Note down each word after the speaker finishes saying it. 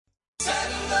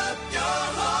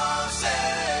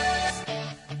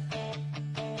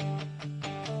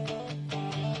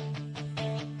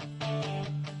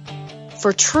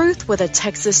For truth with a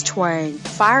Texas twang,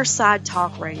 Fireside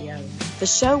Talk Radio, the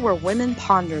show where women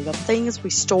ponder the things we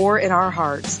store in our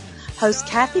hearts. Host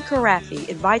Kathy Carafi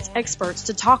invites experts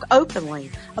to talk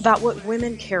openly about what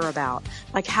women care about,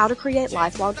 like how to create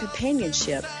lifelong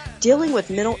companionship, dealing with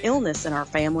mental illness in our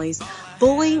families,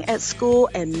 bullying at school,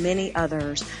 and many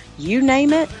others. You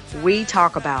name it, we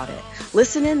talk about it.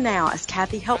 Listen in now as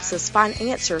Kathy helps us find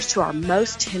answers to our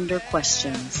most tender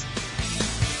questions.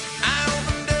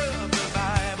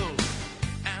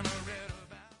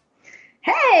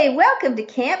 Hey, welcome to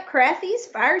Camp Craffy's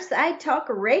Fireside Talk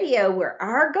Radio, where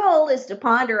our goal is to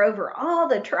ponder over all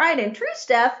the tried and true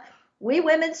stuff we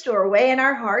women store away in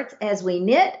our hearts as we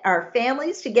knit our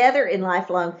families together in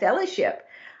lifelong fellowship.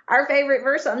 Our favorite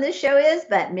verse on this show is,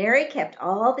 "But Mary kept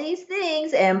all these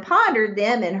things and pondered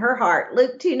them in her heart,"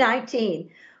 Luke 2:19.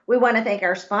 We want to thank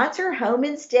our sponsor, Home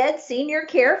Instead Senior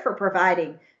Care, for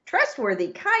providing trustworthy,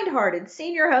 kind-hearted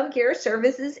senior home care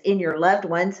services in your loved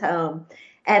one's home.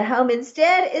 At Home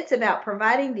Instead, it's about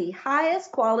providing the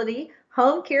highest quality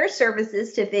home care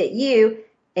services to fit you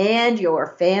and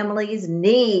your family's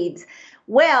needs.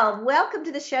 Well, welcome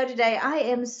to the show today. I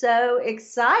am so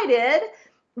excited.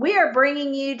 We are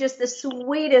bringing you just the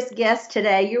sweetest guest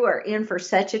today. You are in for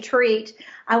such a treat.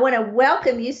 I want to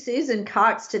welcome you, Susan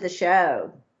Cox, to the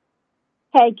show.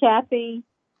 Hey, Kathy.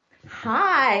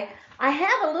 Hi. I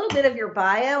have a little bit of your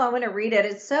bio. I want to read it.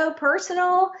 It's so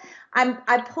personal.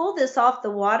 I pulled this off the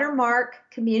Watermark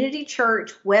Community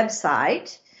Church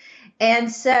website. And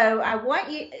so I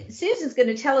want you, Susan's going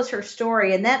to tell us her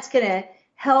story, and that's going to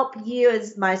help you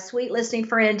as my sweet listening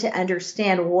friend to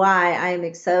understand why I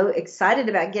am so excited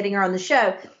about getting her on the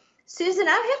show. Susan,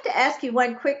 I have to ask you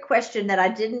one quick question that I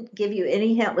didn't give you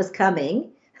any hint was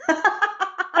coming.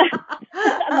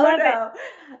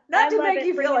 Not to make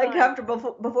you feel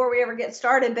uncomfortable before we ever get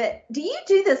started, but do you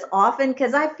do this often?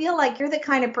 Because I feel like you're the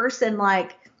kind of person,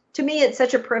 like, to me, it's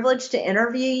such a privilege to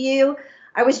interview you.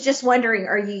 I was just wondering,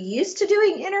 are you used to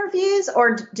doing interviews,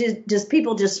 or does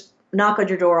people just knock on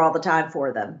your door all the time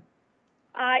for them?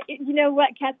 You know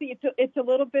what, Kathy, it's a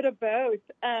little bit of both.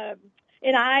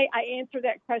 And I answer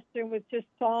that question with just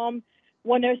Psalm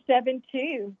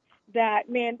 107:2, that,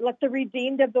 man, let the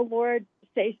redeemed of the Lord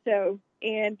say so.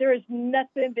 And there is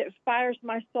nothing that fires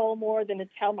my soul more than to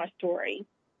tell my story.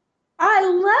 I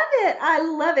love it. I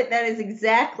love it. That is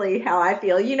exactly how I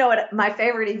feel. You know what my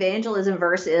favorite evangelism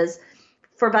verse is?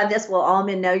 "For by this will all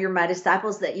men know you're my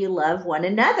disciples, that you love one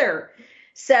another."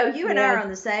 So you and I are on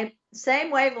the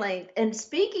same wavelength. And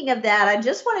speaking of that, I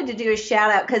just wanted to do a shout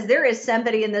out, because there is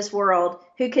somebody in this world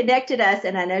who connected us,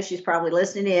 and I know she's probably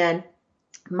listening in.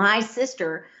 My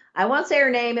sister. I won't say her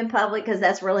name in public because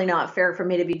that's really not fair for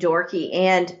me to be dorky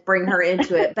and bring her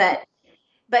into it. But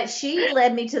she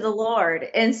led me to the Lord.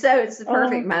 And so it's the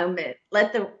perfect moment.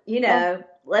 Let the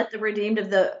redeemed of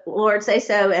the Lord say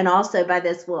so. And also, by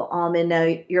this will all men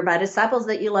know you're my disciples,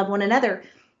 that you love one another.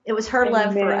 It was her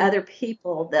love for other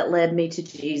people that led me to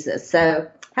Jesus. So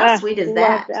how sweet is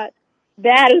that?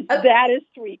 That is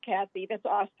sweet, Kathy. That's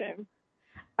awesome.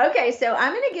 Okay, so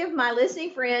I'm going to give my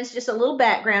listening friends just a little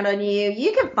background on you.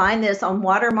 You can find this on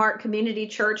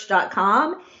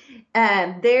watermarkcommunitychurch.com.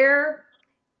 There,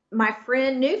 my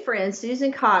new friend,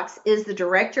 Susan Cox, is the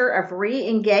director of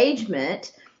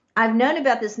re-engagement. I've known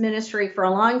about this ministry for a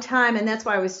long time, and that's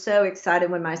why I was so excited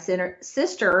when my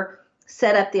sister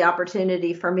set up the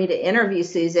opportunity for me to interview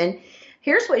Susan.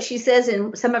 Here's what she says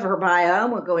in some of her bio. I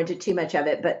won't go into too much of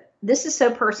it, but this is so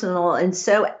personal and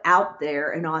so out there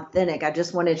and authentic. I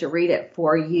just wanted to read it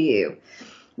for you.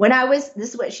 This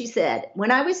is what she said.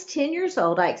 "When I was 10 years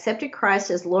old, I accepted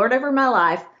Christ as Lord over my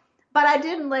life, but I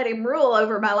didn't let him rule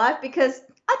over my life because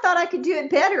I thought I could do it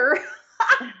better."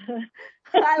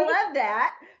 I love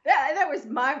that. That was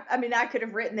I could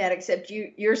have written that, except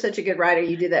you're such a good writer.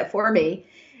 You did that for me.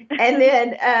 And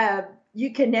then,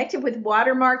 you connected with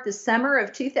Watermark the summer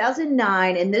of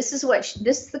 2009, and this is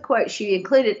the quote she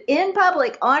included in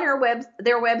public on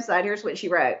their website. Here's what she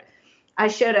wrote: "I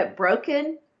showed up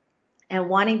broken and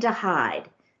wanting to hide."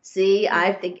 See,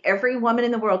 I think every woman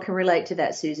in the world can relate to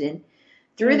that, Susan.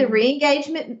 "Through the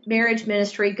re-engagement marriage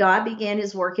ministry, God began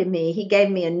his work in me. He gave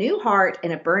me a new heart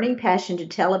and a burning passion to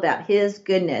tell about his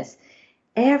goodness.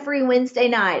 Every Wednesday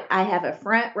night, I have a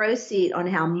front row seat on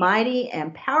how mighty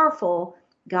and powerful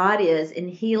God is in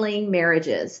healing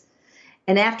marriages.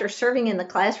 And after serving in the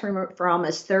classroom for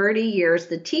almost 30 years,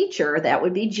 the teacher, that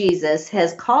would be Jesus,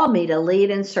 has called me to lead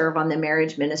and serve on the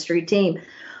marriage ministry team."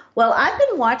 Well, I've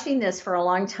been watching this for a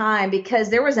long time because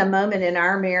there was a moment in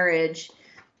our marriage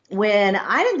when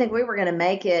I didn't think we were going to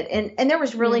make it. And there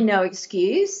was really no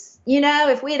excuse.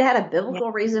 If we had had a Yeah.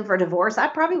 biblical reason for divorce, I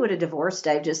probably would have divorced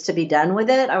Dave just to be done with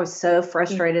it. I was so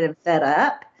frustrated and fed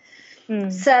up.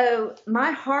 Mm. So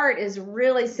my heart is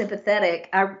really sympathetic.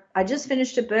 I just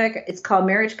finished a book. It's called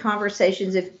Marriage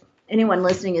Conversations. If anyone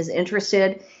listening is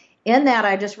interested in that,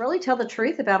 I just really tell the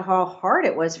truth about how hard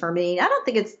it was for me. I don't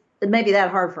think it's maybe that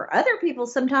hard for other people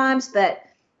sometimes, but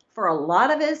for a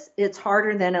lot of us, it's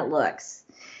harder than it looks.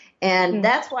 And Mm.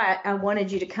 that's why I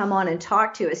wanted you to come on and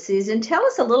talk to us, Susan. Tell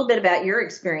us a little bit about your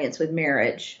experience with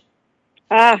marriage.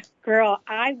 Ah, girl,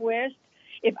 I wish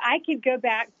if I could go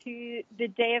back to the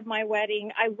day of my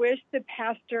wedding, I wish the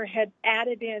pastor had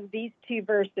added in these two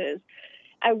verses.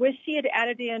 I wish he had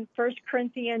added in 1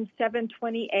 Corinthians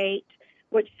 7:28,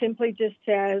 which simply just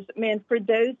says, man, for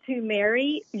those who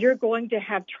marry, you're going to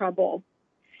have trouble.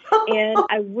 And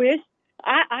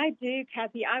I do,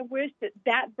 Kathy, I wish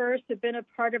that verse had been a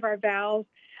part of our vows.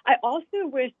 I also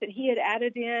wish that he had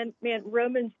added in, man,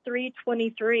 Romans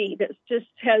 3:23, that just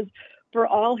says, for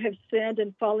all have sinned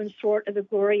and fallen short of the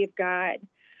glory of God.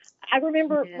 I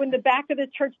remember Yeah. when the back of the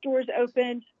church doors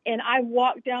opened and I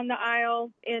walked down the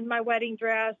aisle in my wedding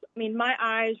dress. I mean, my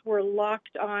eyes were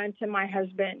locked on to my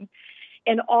husband.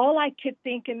 And all I could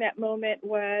think in that moment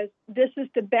was, this is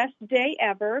the best day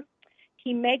ever.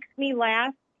 He makes me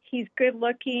laugh. He's good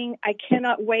looking. I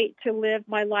cannot wait to live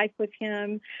my life with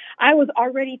him. I was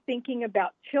already thinking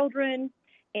about children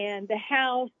and the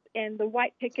house and the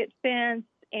white picket fence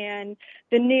and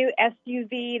the new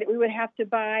SUV that we would have to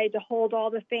buy to hold all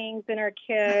the things in our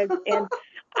kids. And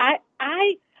I,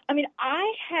 I,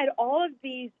 I had all of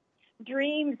these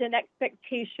dreams and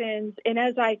expectations. And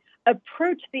as I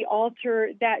approached the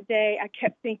altar that day, I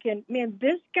kept thinking, man,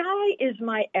 this guy is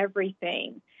my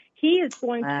everything. He is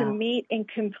going to Wow. meet and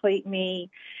complete me.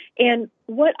 And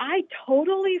what I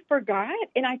totally forgot,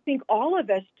 and I think all of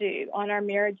us do on our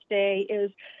marriage day,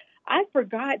 is I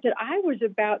forgot that I was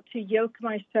about to yoke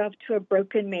myself to a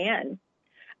broken man.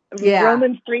 Yeah.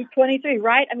 Romans 3:23,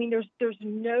 right? I mean, there's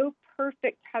no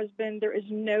perfect husband. There is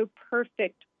no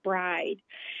perfect bride.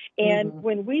 And Mm-hmm.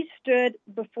 when we stood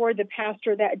before the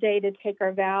pastor that day to take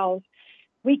our vows,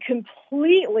 we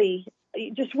completely,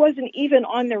 it just wasn't even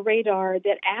on the radar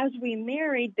that as we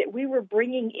married, that we were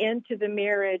bringing into the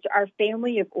marriage our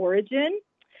family of origin,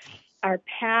 our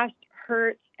past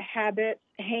hurts, habits,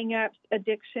 hang-ups,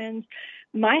 addictions.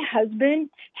 My husband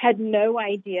had no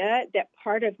idea that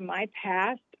part of my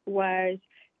past was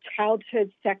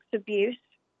childhood sex abuse.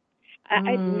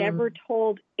 I'd Mm-hmm. never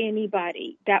told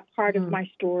anybody that part of my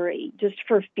story just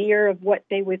for fear of what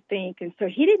they would think. And so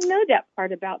he didn't know that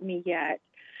part about me yet.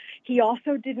 He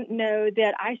also didn't know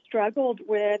that I struggled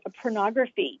with a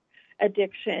pornography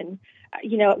addiction.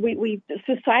 We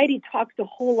society talks a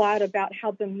whole lot about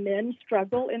how the men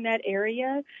struggle in that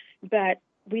area, but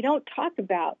we don't talk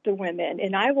about the women.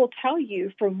 And I will tell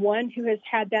you, from one who has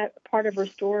had that part of her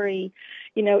story,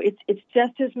 it's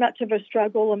just as much of a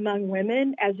struggle among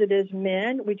women as it is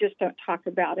men. We just don't talk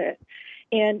about it.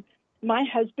 And my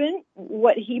husband,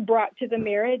 what he brought to the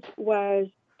marriage was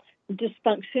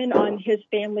dysfunction on his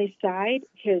family side.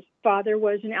 His father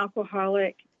was an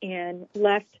alcoholic and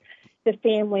left the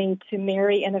family to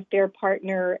marry an affair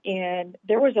partner. And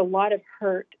there was a lot of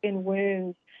hurt and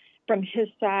wounds from his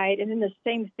side. And then the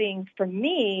same thing from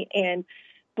me. And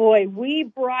boy, we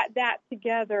brought that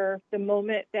together the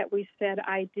moment that we said,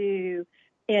 I do.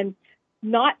 And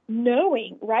not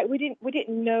knowing, right? We didn't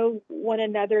know one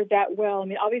another that well. I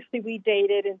mean, obviously we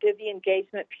dated and did the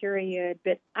engagement period,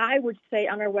 but I would say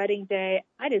on our wedding day,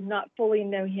 I did not fully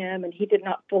know him and he did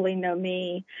not fully know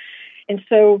me. And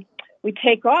so we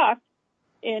take off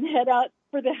and head out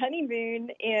for the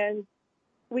honeymoon, and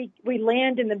we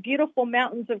land in the beautiful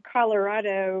mountains of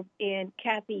Colorado. And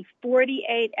Kathy,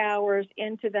 48 hours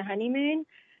into the honeymoon,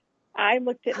 I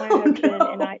looked at my Oh husband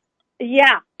and no.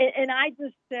 I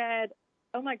just said,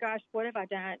 oh my gosh, what have I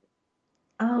done?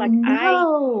 Oh Like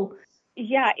no.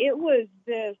 it was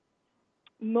this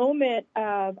moment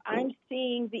of, I'm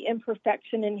seeing the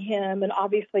imperfection in him, and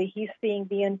obviously he's seeing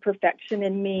the imperfection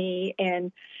in me.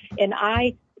 And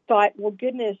I thought, well,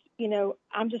 goodness,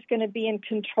 I'm just going to be in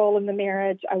control in the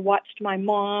marriage. I watched my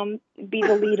mom be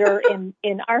the leader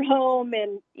in our home,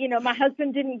 and my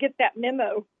husband didn't get that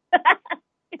memo.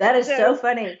 That is so So,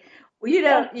 funny. Well,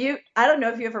 uh, I don't know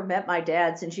if you ever met my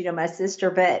dad since you know my sister,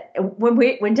 but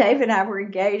when Dave and I were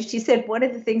engaged, he said one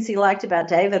of the things he liked about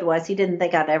David was he didn't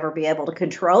think I'd ever be able to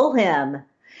control him.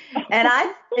 And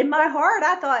in my heart,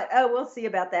 I thought, oh, we'll see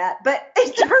about that. But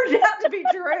it turned out to be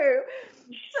true.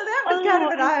 So that was kind of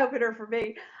oh, an eye opener for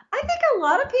me. I think a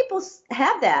lot of people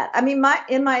have that. I mean,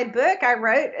 in my book, I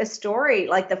wrote a story,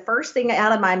 like the first thing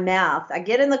out of my mouth. I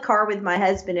get in the car with my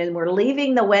husband and we're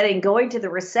leaving the wedding, going to the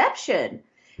reception.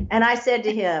 And I said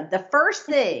to him, the first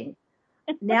thing,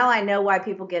 now I know why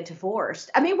people get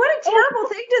divorced. I mean, what a terrible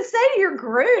thing to say to your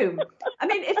groom. I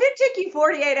mean, if it took you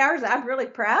 48 hours, I'm really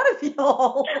proud of you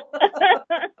all.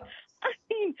 I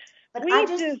mean, but we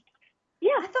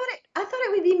I thought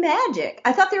it would be magic.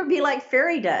 I thought there would be like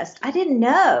fairy dust. I didn't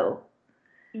know.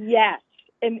 Yes.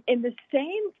 And the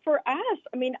same for us.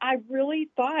 I mean, I really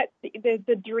thought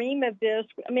the dream of this,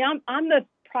 I mean, I'm the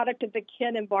product of the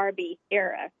Ken and Barbie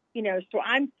era, you know, so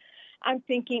I'm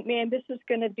thinking, man, this is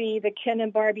going to be the Ken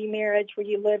and Barbie marriage where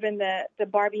you live in the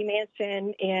Barbie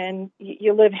mansion and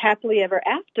you live happily ever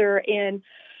after. And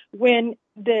when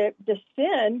the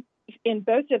sin in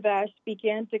both of us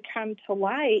began to come to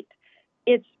light,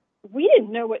 we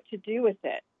didn't know what to do with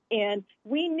it. And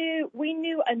we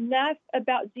knew enough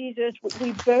about Jesus.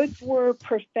 We both were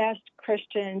professed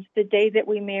Christians the day that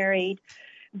we married,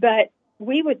 but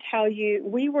we would tell you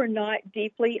we were not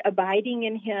deeply abiding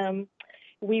in him.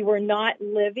 We were not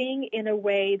living in a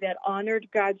way that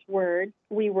honored God's word.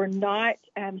 We were not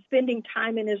spending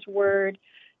time in his word,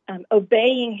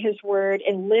 obeying his word,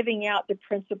 and living out the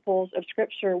principles of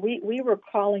Scripture. We were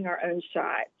calling our own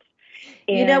shots.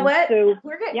 And you know what? So,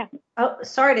 Oh,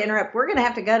 sorry to interrupt. We're going to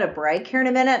have to go to break here in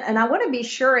a minute. And I want to be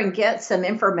sure and get some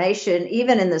information,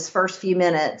 even in this first few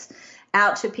minutes,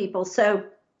 out to people. So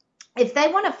if they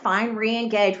want to find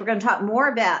Reengage, we're going to talk more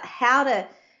about how to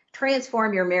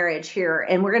transform your marriage here.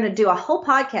 And we're going to do a whole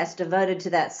podcast devoted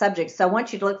to that subject. So I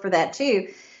want you to look for that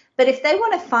too. But if they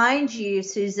want to find you,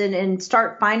 Susan, and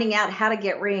start finding out how to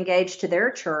get reengaged to their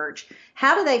church,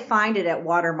 how do they find it at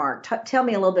Watermark? Tell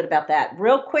me a little bit about that.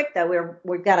 Real quick, though,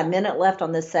 we've got a minute left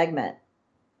on this segment.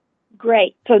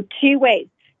 Great. So 2 ways.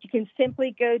 You can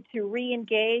simply go to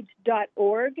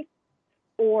reengage.org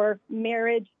or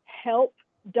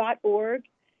marriagehelp.org.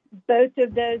 Both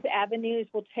of those avenues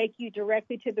will take you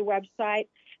directly to the website.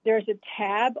 There's a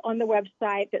tab on the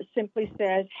website that simply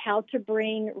says how to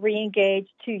bring Reengage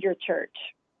to your church.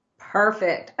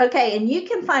 Perfect. Okay, and you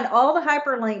can find all the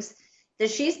hyperlinks that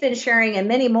she's been sharing and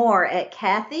many more at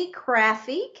Kathy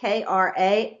Krafve,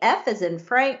 Kraf as in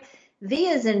Frank, V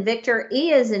as in Victor,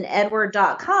 E as in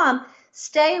Edward.com.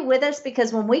 Stay with us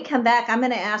because when we come back, I'm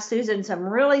going to ask Susan some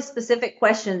really specific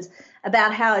questions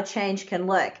about how a change can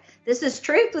look. This is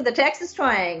Truth with a Texas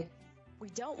Twang. We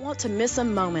don't want to miss a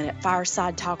moment at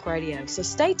Fireside Talk Radio, so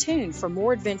stay tuned for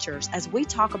more adventures as we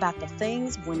talk about the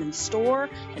things women store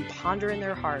and ponder in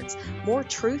their hearts. More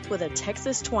Truth with a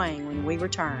Texas Twang when we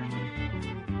return.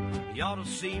 You ought to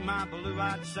see my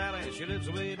blue-eyed Sally. She lives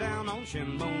way down on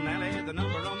Shinbone Alley. The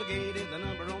number on the gate is the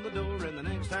number on the door, and the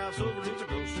next house over is a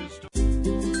grocery store.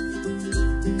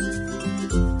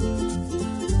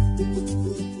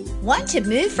 Want to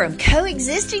move from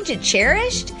coexisting to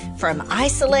cherished? From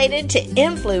isolated to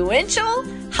influential?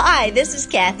 Hi, this is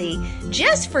Kathy.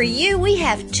 Just for you, we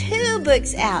have 2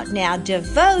 books out now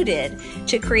devoted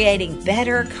to creating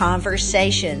better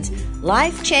conversations,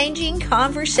 life-changing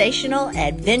conversational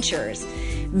adventures.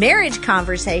 Marriage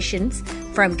Conversations,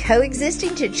 From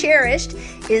Coexisting to Cherished,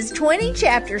 is 20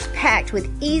 chapters packed with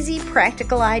easy,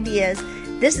 practical ideas.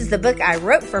 This is the book I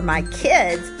wrote for my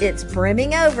kids. It's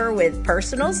brimming over with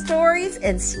personal stories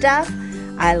and stuff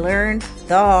I learned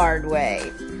the hard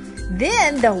way.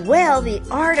 Then The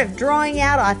Art of Drawing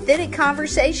Out Authentic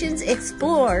Conversations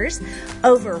explores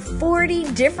over 40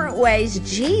 different ways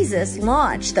Jesus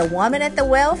launched the woman at the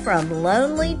well from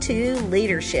lonely to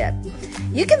leadership.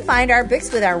 You can find our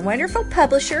books with our wonderful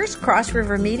publishers, Cross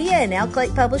River Media and Elk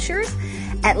Lake Publishers,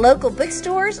 at local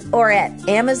bookstores or at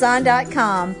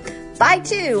Amazon.com. Buy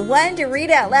 2, one to read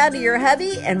out loud to your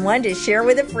hubby and one to share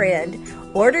with a friend.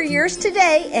 Order yours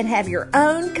today and have your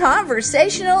own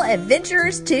conversational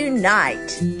adventures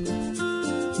tonight.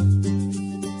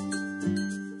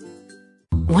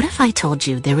 What if I told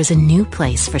you there was a new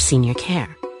place for senior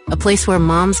care? A place where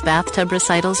mom's bathtub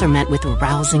recitals are met with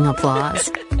rousing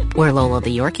applause, where Lola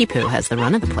the Yorkie Poo has the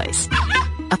run of the place,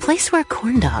 a place where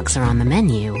corn dogs are on the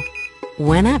menu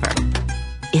whenever.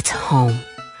 It's home,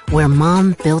 where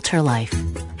mom built her life.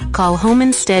 Call Home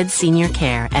Instead Senior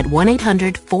Care at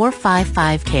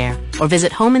 1-800-455-CARE or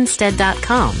visit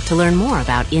homeinstead.com to learn more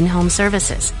about in-home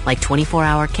services like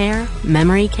 24-hour care,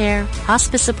 memory care,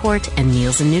 hospice support, and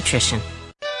meals and nutrition.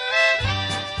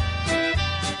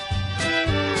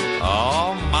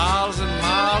 Oh, miles and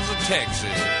miles of Texas.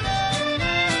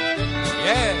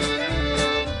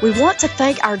 Yeah. We want to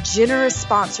thank our generous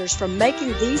sponsors for making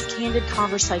these candid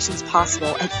conversations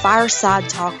possible at Fireside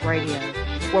Talk Radio,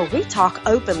 where we talk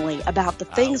openly about the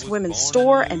things women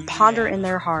store and ponder in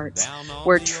their hearts,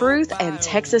 where truth and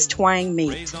Texas twang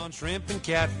meet. On shrimp and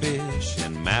catfish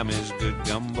and Mammy's good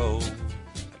gumbo. I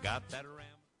got that around.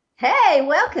 Hey,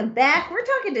 welcome back. We're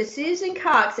talking to Susan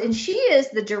Cox, and she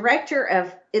is the director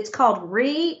of, it's called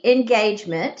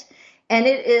Re-Engagement, and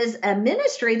it is a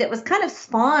ministry that was kind of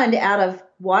spawned out of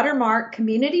Watermark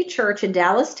Community Church in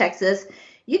Dallas, Texas.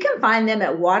 You can find them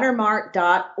at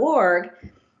watermark.org.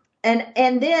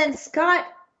 And then Scott,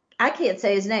 I can't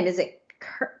say his name. Is it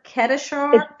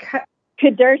Kedeshar?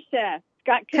 Kedersha.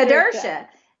 Scott Kedersha.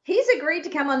 He's agreed to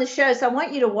come on the show, so I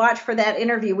want you to watch for that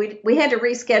interview. We had to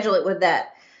reschedule it with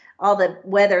all the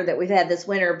weather that we've had this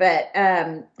winter, but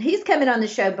he's coming on the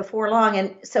show before long,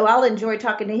 and so I'll enjoy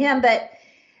talking to him. But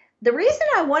the reason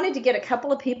I wanted to get a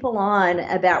couple of people on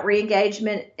about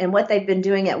re-engagement and what they've been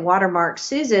doing at Watermark,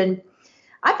 Susan,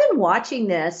 I've been watching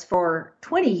this for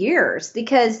 20 years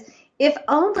because if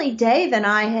only Dave and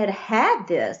I had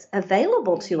this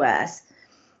available to us,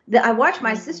 that I watched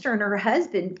my sister and her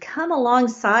husband come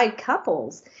alongside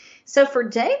couples. So for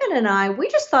David and I, we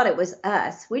just thought it was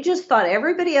us. We just thought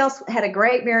everybody else had a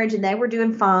great marriage and they were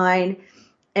doing fine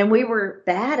and we were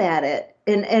bad at it.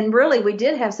 And really, we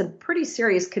did have some pretty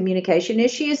serious communication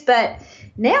issues, but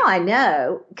now I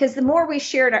know, because the more we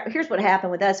shared, here's what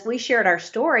happened with us. We shared our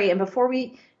story, and before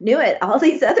we knew it, all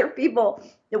these other people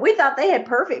that we thought they had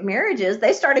perfect marriages,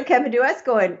 they started coming to us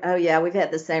going, oh, yeah, we've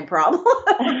had the same problem.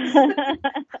 It's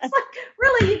like,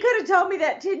 really, you could have told me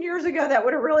that 10 years ago. That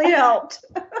would have really helped.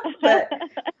 But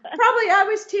probably I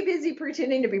was too busy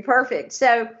pretending to be perfect.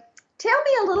 So tell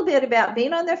me a little bit about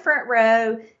being on the front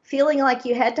row, feeling like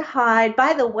you had to hide.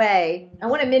 By the way, I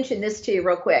want to mention this to you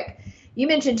real quick. You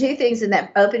mentioned two things in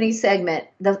that opening segment.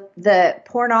 The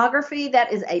pornography,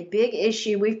 that is a big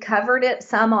issue. We've covered it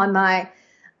some on my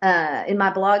in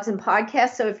my blogs and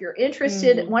podcasts. So if you're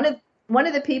interested, one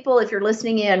of the people, if you're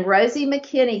listening in, Rosie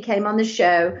McKinney came on the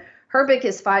show. Her book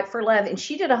is Fight for Love, and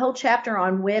she did a whole chapter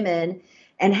on women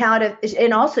and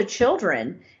and also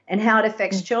children, and how it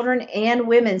affects children and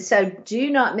women. So do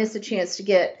not miss a chance to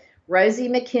get Rosie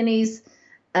McKinney's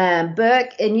book,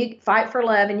 and you Fight for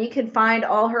Love, and you can find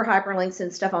all her hyperlinks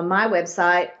and stuff on my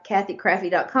website,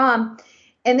 kathykrafve.com.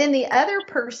 And then the other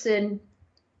person,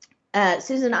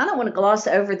 Susan, I don't want to gloss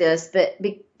over this,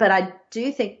 but I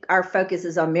do think our focus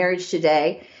is on marriage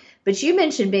today. But you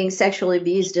mentioned being sexually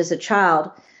abused as a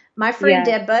child. My friend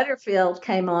Deb Butterfield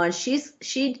came on. She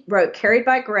wrote Carried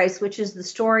by Grace, which is the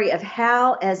story of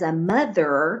how, as a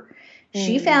mother,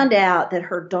 she found out that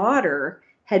her daughter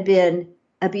had been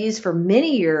abused for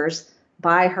many years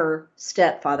by her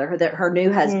stepfather, her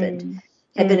new husband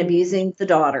had been abusing the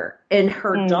daughter. And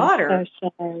her daughter,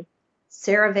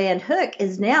 Sarah Van Hook,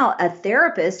 is now a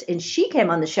therapist, and she came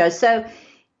on the show. So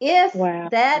if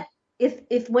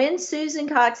when Susan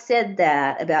Cox said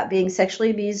that about being sexually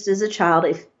abused as a child,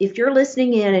 if you're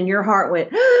listening in and your heart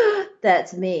went,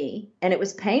 that's me, and it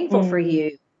was painful for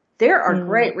you, there are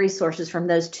great resources from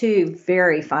those two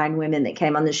very fine women that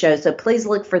came on the show. So please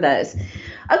look for those.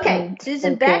 Okay,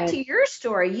 Susan, back to your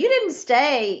story. You didn't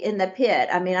stay in the pit.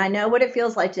 I mean, I know what it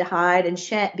feels like to hide and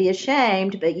be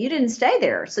ashamed, but you didn't stay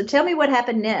there. So tell me what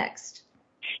happened next.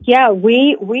 Yeah,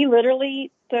 we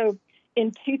literally, so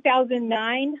in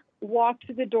 2009, walked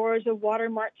through the doors of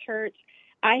Watermark Church.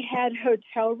 I had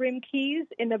hotel room keys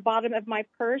in the bottom of my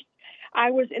purse. I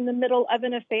was in the middle of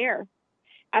an affair.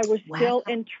 I was still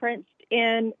entrenched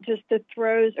in just the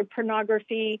throes of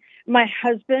pornography. My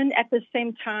husband at the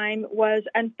same time was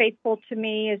unfaithful to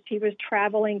me as he was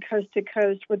traveling coast to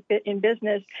coast in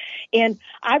business. And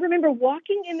I remember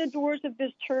walking in the doors of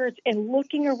this church and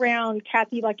looking around,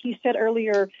 Kathy, like you said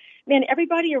earlier, man,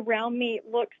 everybody around me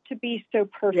looks to be so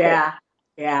perfect.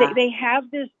 Yeah. They have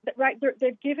this, right?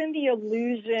 They're given the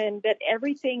illusion that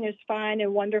everything is fine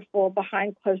and wonderful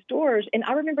behind closed doors. And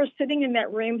I remember sitting in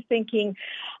that room thinking,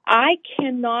 I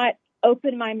cannot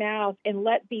open my mouth and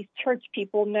let these church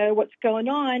people know what's going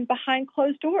on behind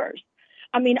closed doors.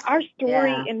 I mean, our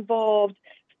story involved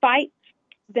fights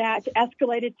that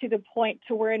escalated to the point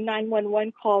to where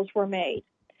 911 calls were made.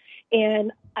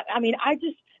 And I mean, I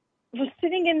just was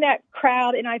sitting in that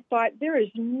crowd and I thought, there is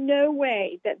no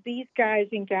way that these guys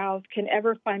and gals can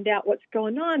ever find out what's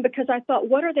going on, because I thought,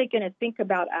 what are they going to think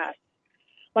about us?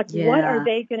 Like, what are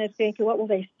they going to think and what will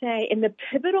they say? And the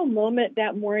pivotal moment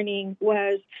that morning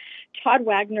was Todd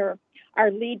Wagner,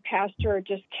 our lead pastor,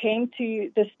 just came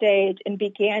to the stage and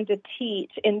began to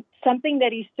teach. And something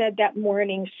that he said that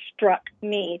morning struck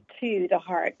me to the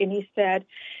heart. And he said,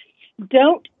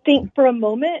 don't think for a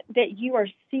moment that you are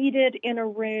seated in a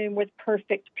room with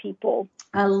perfect people.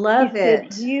 I love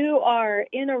it. You are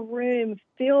in a room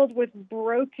filled with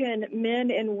broken men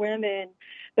and women,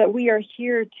 but we are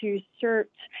here to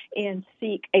search and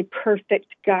seek a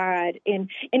perfect God. And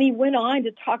he went on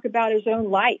to talk about his own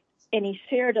life, and he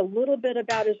shared a little bit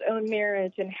about his own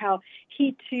marriage and how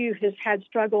he too has had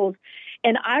struggles.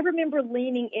 And I remember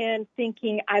leaning in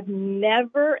thinking, I've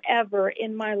never, ever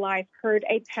in my life heard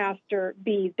a pastor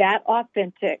be that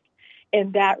authentic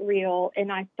and that real.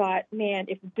 And I thought, man,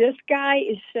 if this guy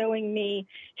is showing me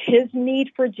his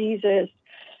need for Jesus,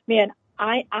 man,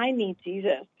 I need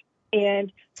Jesus.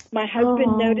 And my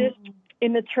husband noticed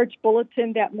in the church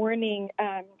bulletin that morning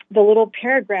the little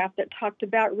paragraph that talked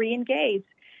about re-engage.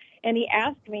 And he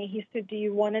asked me, he said, do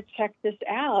you want to check this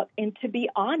out? And to be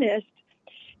honest,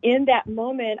 in that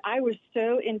moment, I was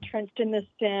so entrenched in the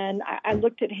sin. I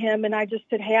looked at him and I just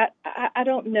said, hey, I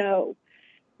don't know.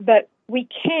 But we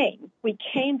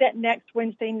came that next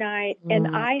Wednesday night,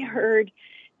 and I heard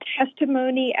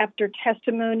testimony after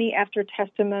testimony after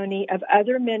testimony of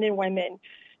other men and women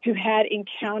who had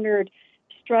encountered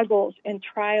struggles and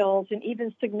trials and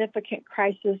even significant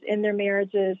crises in their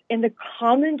marriages. And the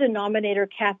common denominator,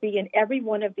 Kathy, in every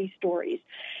one of these stories,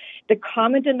 the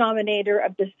common denominator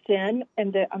of the sin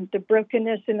and the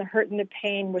brokenness and the hurt and the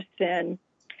pain was sin.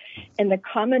 And the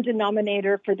common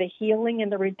denominator for the healing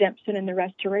and the redemption and the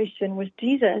restoration was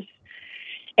Jesus.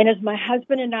 And as my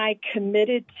husband and I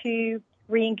committed to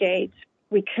re-engage,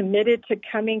 we committed to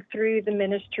coming through the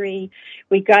ministry.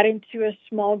 We got into a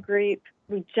small group.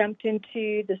 We jumped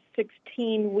into the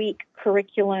 16-week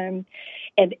curriculum.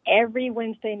 And every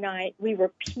Wednesday night, we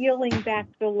were peeling back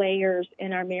the layers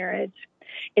in our marriage.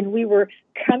 And we were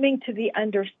coming to the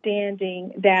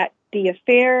understanding that the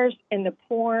affairs and the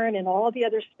porn and all the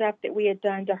other stuff that we had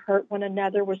done to hurt one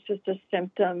another was just a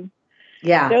symptom.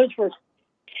 Yeah. Those were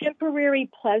temporary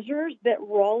pleasures that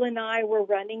Roll and I were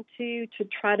running to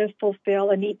try to fulfill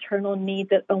an eternal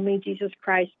need that only Jesus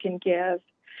Christ can give.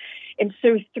 And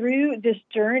so through this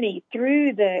journey,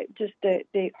 through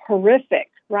the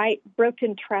horrific, right,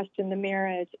 broken trust in the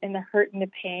marriage and the hurt and the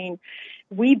pain,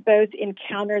 we both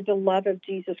encountered the love of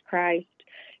Jesus Christ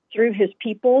through his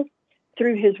people,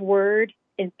 through his word,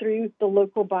 and through the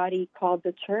local body called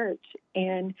the church.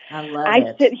 And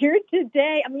I sit here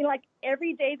today, I mean, like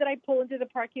every day that I pull into the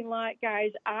parking lot,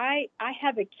 guys, I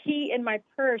have a key in my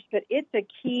purse, but it's a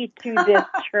key to this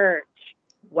church.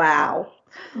 Wow.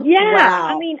 Yeah.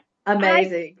 Wow. I mean,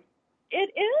 amazing. It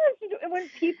is. When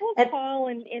people call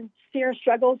and share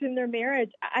struggles in their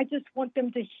marriage, I just want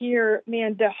them to hear,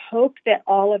 man, the hope that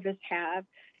all of us have.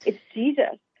 It's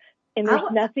Jesus. And there's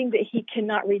nothing that he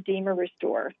cannot redeem or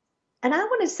restore. And I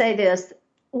want to say this.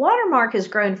 Watermark has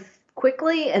grown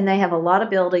quickly, and they have a lot of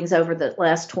buildings over the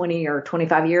last 20 or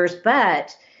 25 years.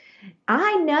 But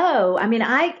I know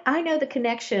the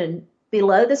connection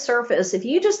below the surface. If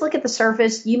you just look at the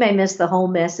surface, you may miss the whole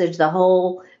message, the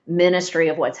whole ministry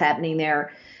of what's happening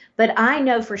there. But I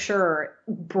know for sure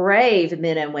brave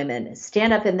men and women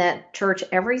stand up in that church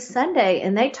every Sunday,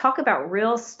 and they talk about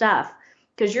real stuff.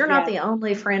 Because you're not the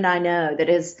only friend I know that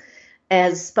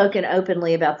has spoken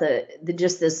openly about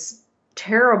just this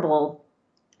terrible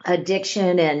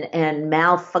addiction and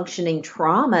malfunctioning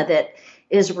trauma that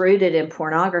is rooted in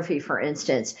pornography, for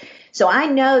instance. So I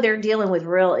know they're dealing with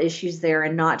real issues there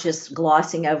and not just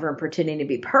glossing over and pretending to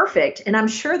be perfect. And I'm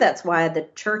sure that's why the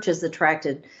church has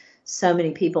attracted so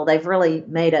many people. They've really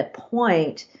made a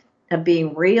point of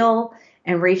being real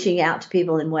and reaching out to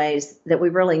people in ways that we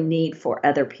really need for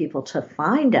other people to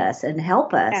find us and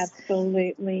help us.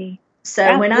 Absolutely.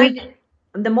 So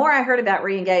the more I heard about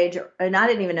Re-Engage, and I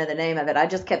didn't even know the name of it, I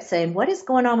just kept saying, what is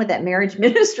going on with that marriage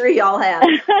ministry y'all have?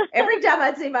 Every time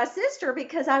I'd see my sister,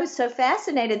 because I was so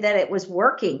fascinated that it was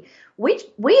working.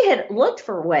 We had looked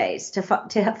for ways to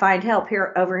find help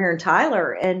over here in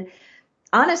Tyler. And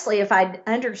honestly, if I'd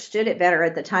understood it better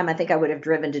at the time, I think I would have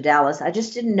driven to Dallas. I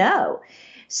just didn't know.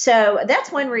 So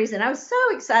that's one reason I was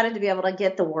so excited to be able to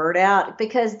get the word out,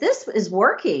 because this is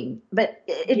working. But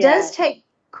it does take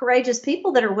courageous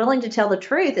people that are willing to tell the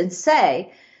truth and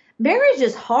say, marriage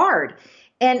is hard.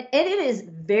 And it is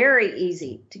very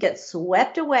easy to get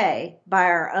swept away by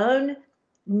our own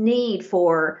need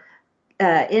for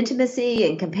intimacy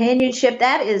and companionship.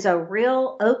 That is a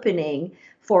real opening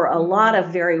for a lot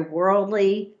of very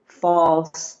worldly,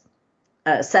 false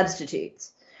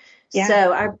substitutes. Yeah.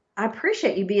 So I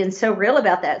appreciate you being so real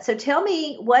about that. So tell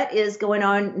me what is going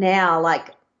on now,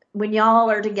 like when y'all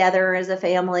are together as a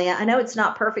family. I know it's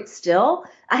not perfect still.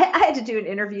 I had to do an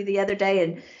interview the other day,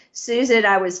 and Susan,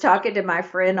 I was talking to my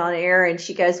friend on air, and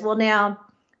she goes, well, now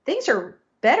things are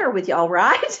better with y'all,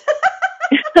 right?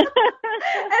 And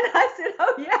I said,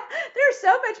 oh, yeah, they're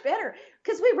so much better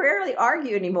because we rarely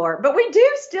argue anymore. But we do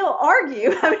still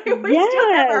argue. I mean, we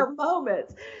still have our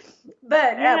moments.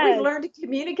 But we've learned to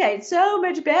communicate so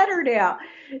much better now.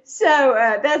 So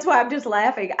that's why I'm just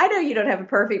laughing. I know you don't have a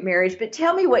perfect marriage, but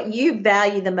tell me what you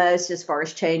value the most as far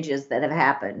as changes that have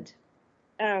happened.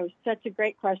 Oh, such a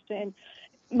great question.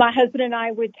 My husband and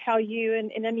I would tell you,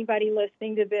 and anybody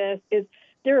listening to this, is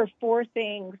there are 4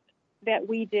 things that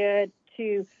we did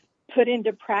to put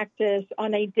into practice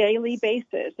on a daily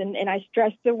basis. And I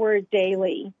stress the word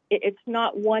daily. It's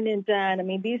not one and done. I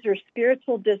mean, these are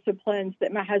spiritual disciplines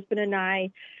that my husband and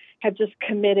I have just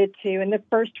committed to. And the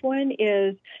first one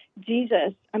is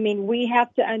Jesus. I mean, we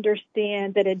have to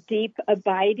understand that a deep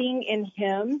abiding in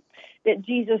him, that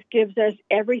Jesus gives us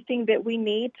everything that we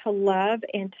need to love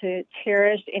and to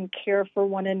cherish and care for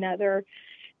one another.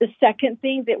 The second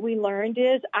thing that we learned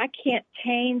is I can't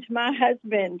change my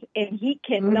husband and he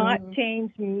cannot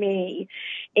change me.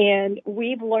 And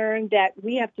we've learned that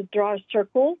we have to draw a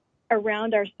circle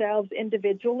around ourselves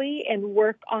individually and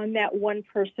work on that one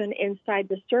person inside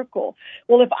the circle.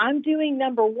 Well, if I'm doing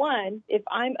number 1, if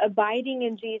I'm abiding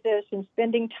in Jesus and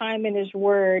spending time in his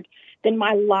word, then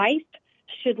my life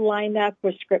should line up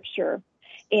with Scripture.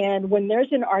 And when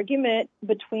there's an argument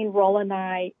between Roland and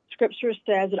I, Scripture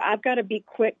says that I've got to be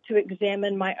quick to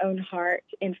examine my own heart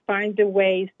and find the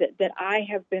ways that I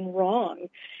have been wrong.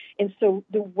 And so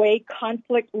the way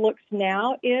conflict looks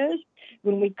now is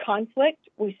when we conflict,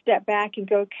 we step back and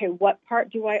go, okay, what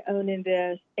part do I own in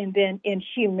this? And then in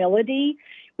humility,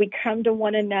 we come to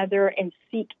one another and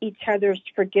seek each other's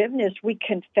forgiveness. We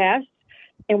confess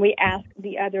and we ask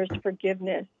the other's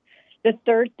forgiveness. The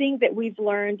third thing that we've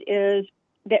learned is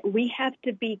that we have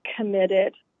to be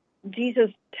committed. Jesus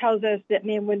tells us that,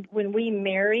 man, when we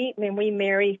marry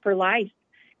for life.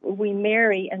 We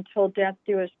marry until death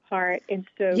do us part. And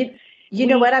so you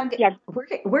know what?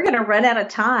 We're going to run out of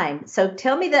time. So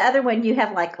tell me the other one. You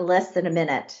have like less than a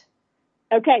minute.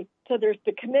 Okay. So there's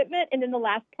the commitment. And then the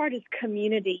last part is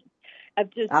community, of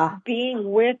just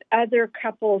being with other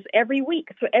couples every week.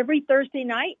 So every Thursday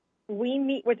night, we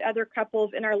meet with other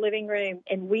couples in our living room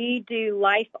and we do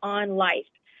life on life,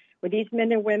 where these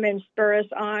men and women spur us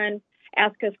on,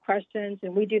 ask us questions,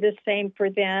 and we do the same for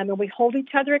them. And we hold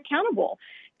each other accountable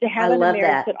to have a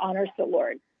marriage that honors the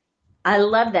Lord. I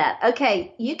love that.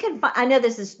 Okay, you can I know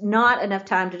this is not enough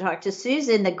time to talk to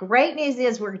Susan. The great news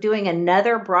is we're doing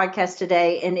another broadcast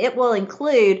today, and it will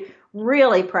include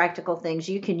really practical things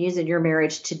you can use in your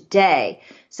marriage today.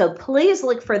 So please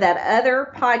look for that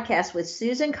other podcast with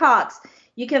Susan Cox.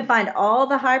 You can find all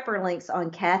the hyperlinks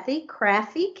on Kathy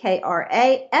Krafve,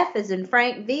 Kraf as in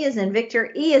Frank, V as in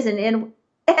Victor, E as in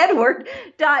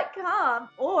Edward.com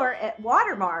or at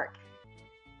Watermark.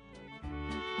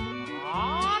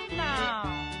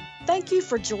 Thank you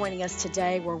for joining us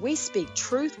today, where we speak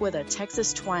truth with a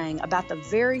Texas twang about the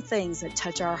very things that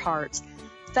touch our hearts.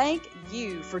 Thank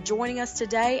you for joining us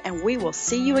today, and we will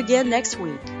see you again next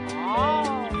week.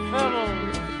 Oh,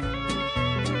 fellows,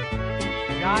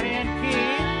 Johnny and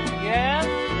Keith.